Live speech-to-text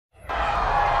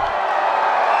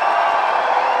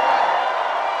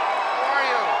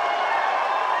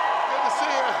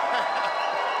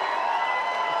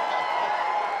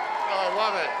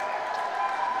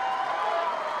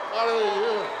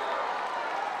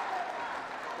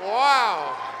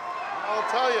Wow. I'll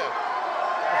tell you.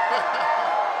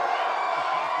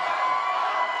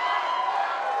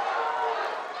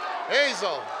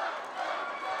 Hazel.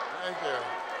 Thank you.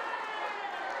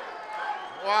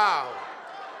 Wow.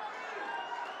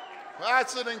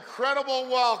 That's an incredible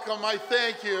welcome. I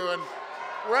thank you. And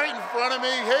right in front of me,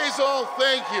 Hazel,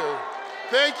 thank you.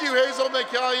 Thank you, Hazel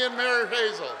McCallion, Mayor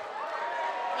Hazel.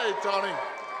 Hey, Tony.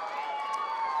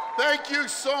 Thank you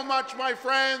so much, my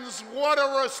friends. What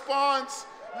a response.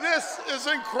 This is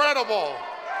incredible.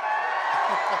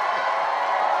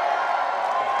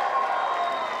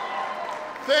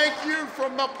 Thank you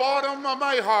from the bottom of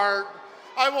my heart.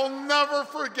 I will never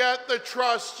forget the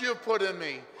trust you put in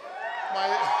me.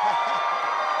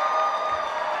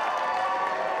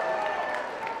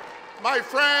 My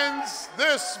friends,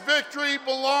 this victory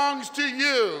belongs to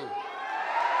you.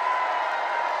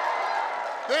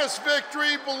 This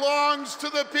victory belongs to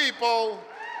the people.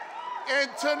 And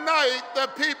tonight, the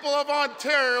people of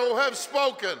Ontario have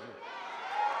spoken.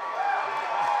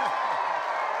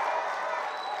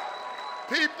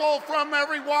 People from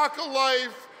every walk of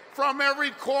life, from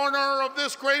every corner of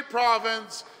this great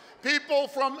province, people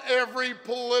from every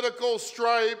political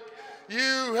stripe,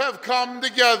 you have come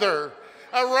together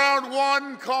around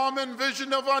one common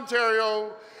vision of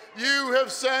Ontario. You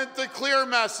have sent a clear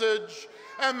message,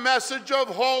 a message of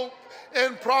hope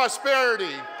and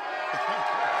prosperity.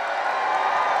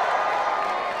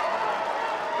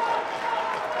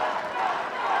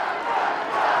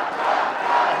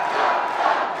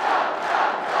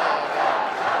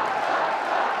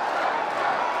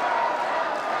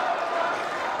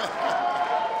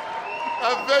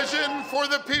 A vision for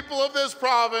the people of this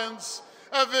province,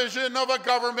 a vision of a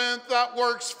government that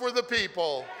works for the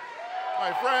people.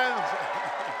 My friends,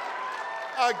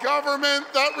 a government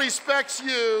that respects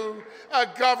you, a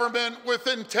government with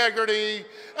integrity,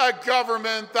 a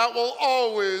government that will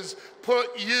always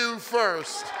put you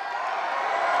first.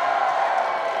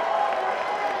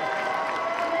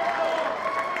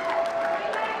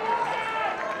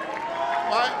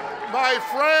 My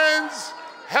friends,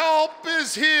 help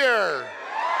is here.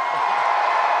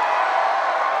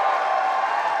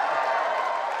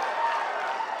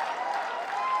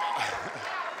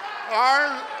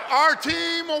 Our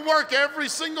team will work every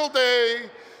single day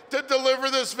to deliver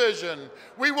this vision.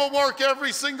 We will work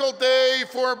every single day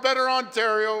for a better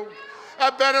Ontario,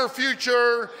 a better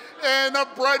future, and a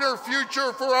brighter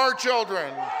future for our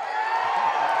children.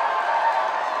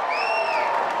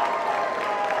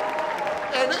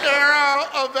 An era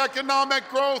of economic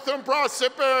growth and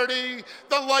prosperity,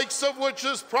 the likes of which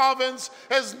this province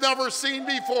has never seen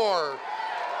before.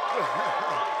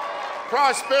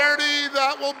 Prosperity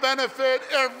that will benefit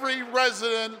every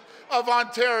resident of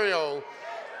Ontario.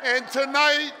 And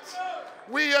tonight,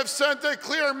 we have sent a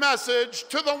clear message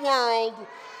to the world.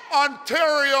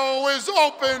 Ontario is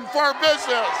open for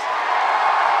business.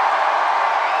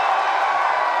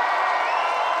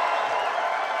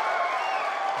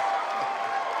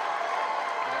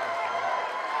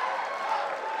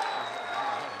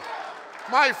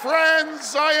 My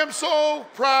friends, I am so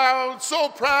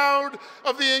proud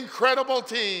of the incredible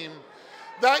team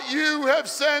that you have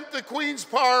sent to Queen's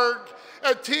Park,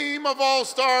 a team of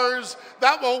all-stars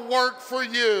that will work for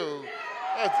you.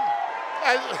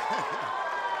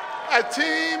 A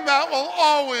team that will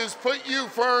always put you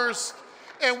first,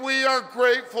 and we are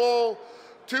grateful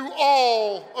to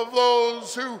all of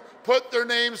those who put their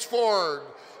names forward,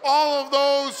 all of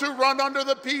those who run under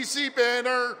the PC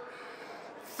banner.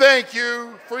 Thank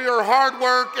you for your hard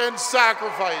work and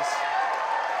sacrifice.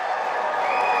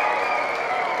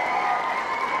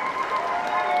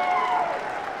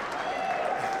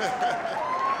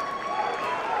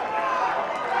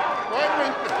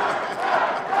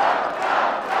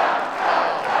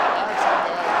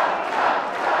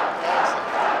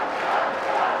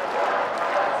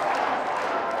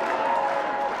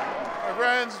 My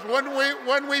friends,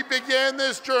 when we began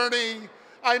this journey,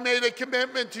 I made a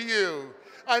commitment to you.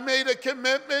 I made a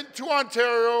commitment to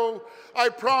Ontario. I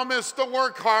promised to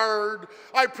work hard.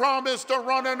 I promised to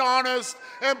run an honest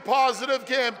and positive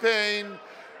campaign,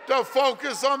 to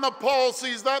focus on the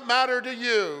policies that matter to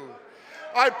you.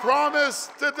 I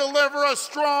promised to deliver a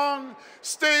strong,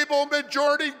 stable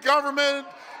majority government,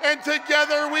 and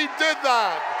together we did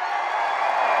that.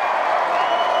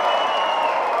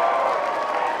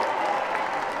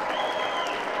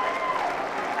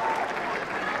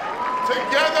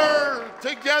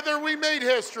 Together we made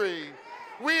history.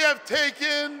 We have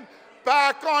taken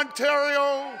back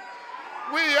Ontario.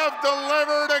 We have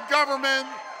delivered a government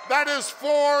that is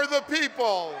for the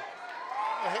people.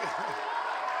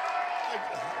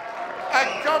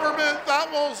 A government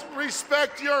that will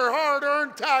respect your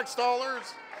hard-earned tax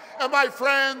dollars. And my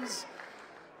friends,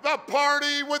 the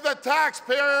party with the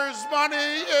taxpayers' money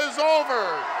is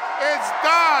over. It's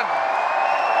done.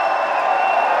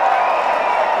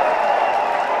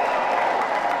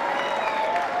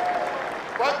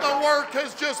 But the work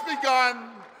has just begun.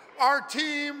 Our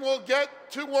team will get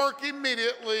to work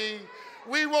immediately.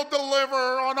 We will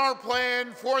deliver on our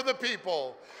plan for the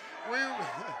people.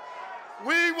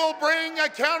 We will bring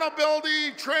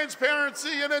accountability,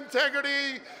 transparency, and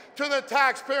integrity to the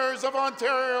taxpayers of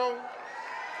Ontario.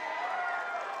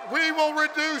 We will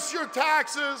reduce your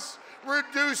taxes,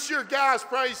 reduce your gas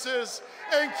prices,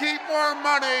 and keep more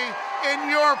money in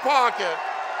your pocket.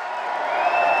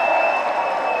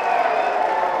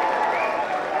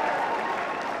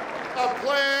 A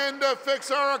plan to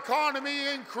fix our economy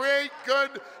and create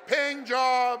good-paying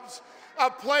jobs. A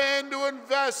plan to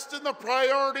invest in the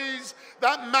priorities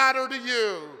that matter to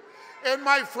you. And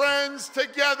my friends,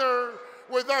 together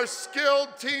with our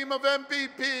skilled team of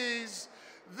MPPs,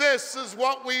 this is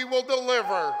what we will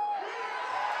deliver.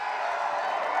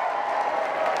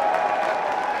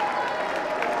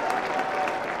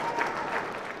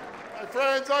 My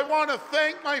friends, I want to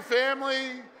thank my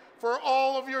family for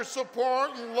all of your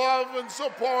support and love and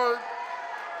support.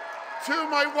 To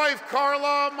my wife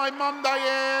Carla, my mom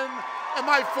Diane, and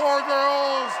my 4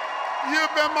 girls,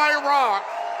 you've been my rock.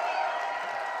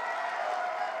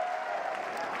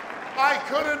 I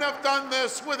couldn't have done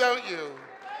this without you.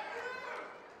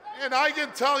 And I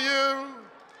can tell you,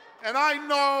 and I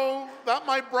know that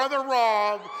my brother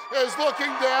Rob is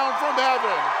looking down from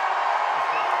heaven.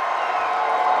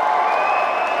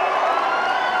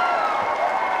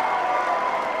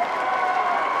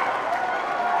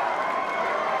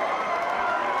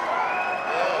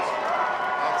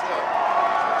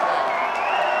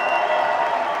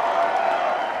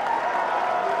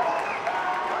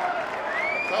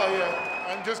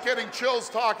 I'm just getting chills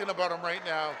talking about him right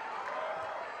now.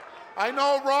 I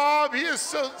know Rob, he is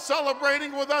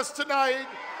celebrating with us tonight.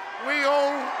 We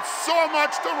owe so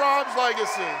much to Rob's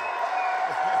legacy.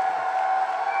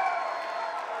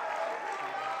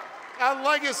 A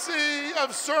legacy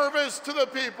of service to the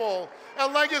people. A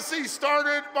legacy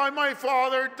started by my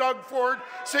father, Doug Ford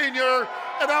Sr.,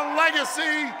 and a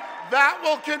legacy that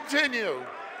will continue.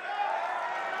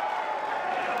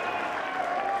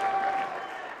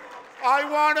 I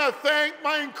want to thank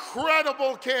my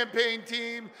incredible campaign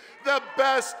team, the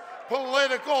best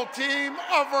political team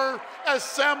ever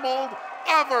assembled,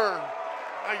 ever.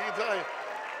 I can tell you,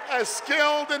 a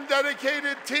skilled and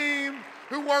dedicated team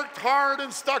who worked hard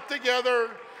and stuck together.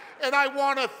 And I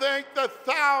want to thank the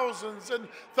thousands and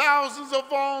thousands of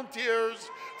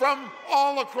volunteers from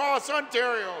all across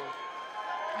Ontario.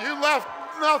 You left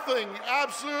nothing,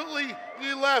 absolutely,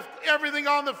 you left everything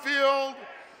on the field.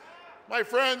 My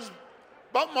friends,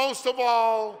 but most of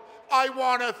all, I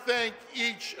want to thank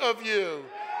each of you.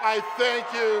 I thank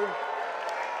you.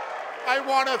 I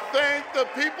want to thank the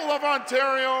people of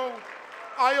Ontario.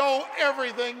 I owe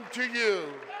everything to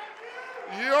you.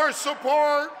 Your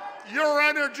support, your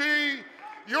energy,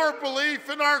 your belief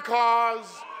in our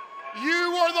cause. You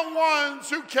are the ones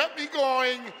who kept me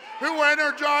going, who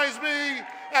energized me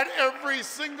at every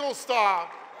single stop,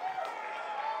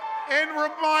 and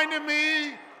reminded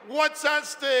me what's at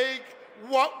stake,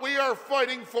 what we are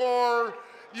fighting for.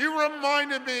 You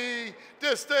reminded me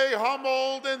to stay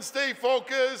humbled and stay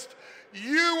focused.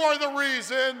 You are the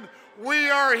reason we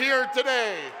are here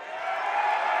today.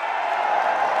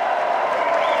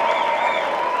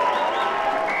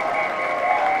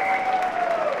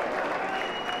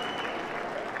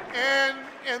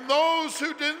 And those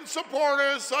who didn't support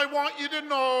us, I want you to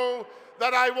know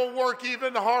that I will work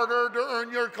even harder to earn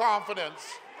your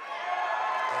confidence.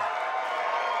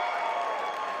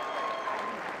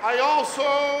 I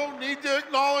also need to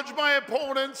acknowledge my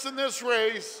opponents in this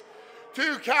race,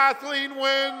 to Kathleen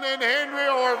Wynne and Henry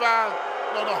Horvath.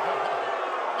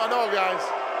 No, guys.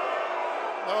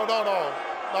 No.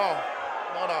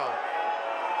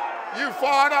 You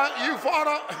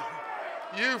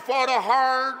fought a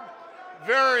hard,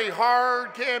 very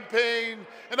hard campaign,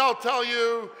 and I'll tell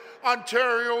you,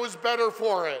 Ontario is better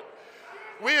for it.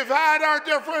 We have had our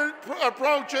different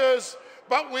approaches,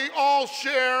 but we all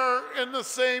share in the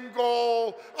same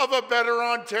goal of a better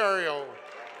Ontario.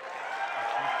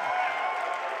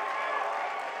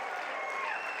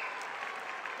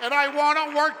 And I want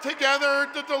to work together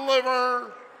to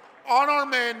deliver on our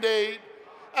mandate,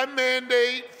 a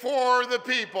mandate for the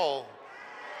people.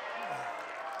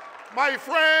 My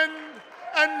friend,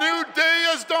 a new day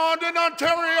has dawned in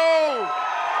Ontario,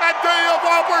 a day of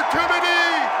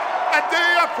opportunity, a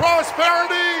day of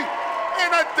prosperity,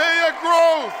 and a day of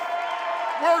growth.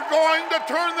 We're going to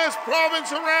turn this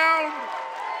province around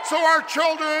so our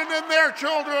children and their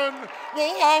children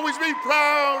will always be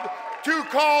proud to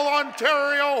call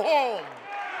Ontario home.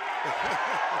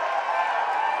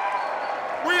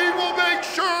 We will make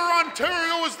sure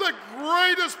Ontario is the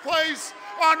greatest place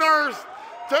on earth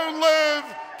to live,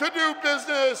 to do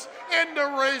business, and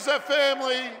to raise a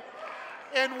family.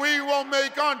 And we will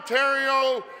make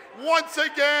Ontario once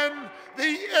again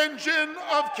the engine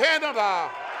of Canada.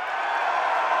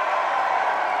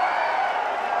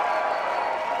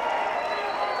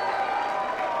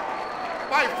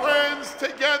 My friends,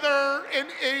 together in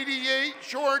 88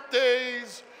 short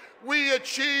days, we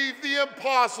achieved the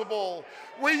impossible.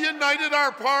 We united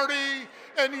our party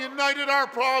and united our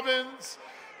province,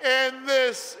 and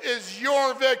this is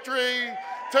your victory.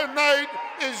 Tonight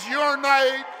is your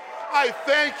night. I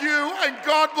thank you, and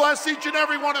God bless each and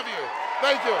every one of you.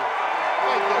 Thank you.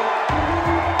 Thank you.